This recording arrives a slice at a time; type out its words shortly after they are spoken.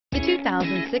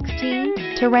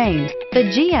2016 Terrain. The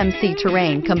GMC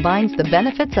Terrain combines the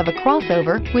benefits of a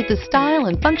crossover with the style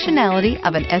and functionality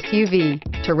of an SUV.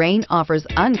 Terrain offers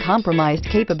uncompromised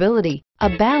capability, a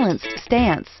balanced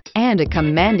stance, and a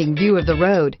commanding view of the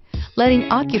road,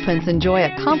 letting occupants enjoy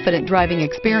a confident driving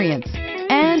experience.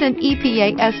 And an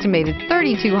EPA estimated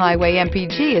 32 highway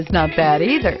MPG is not bad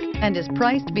either, and is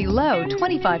priced below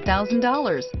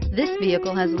 $25,000. This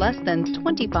vehicle has less than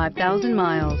 25,000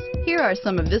 miles. Here are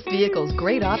some of this vehicle's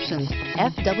great options: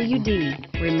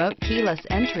 FWD, remote keyless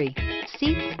entry,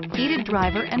 seats, heated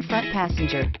driver and front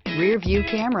passenger, rear view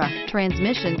camera,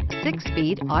 transmission,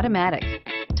 6-speed automatic,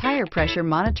 tire pressure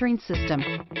monitoring system.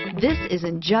 This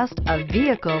isn't just a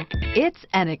vehicle, it's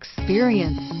an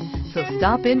experience. So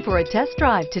stop in for a test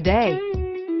drive today.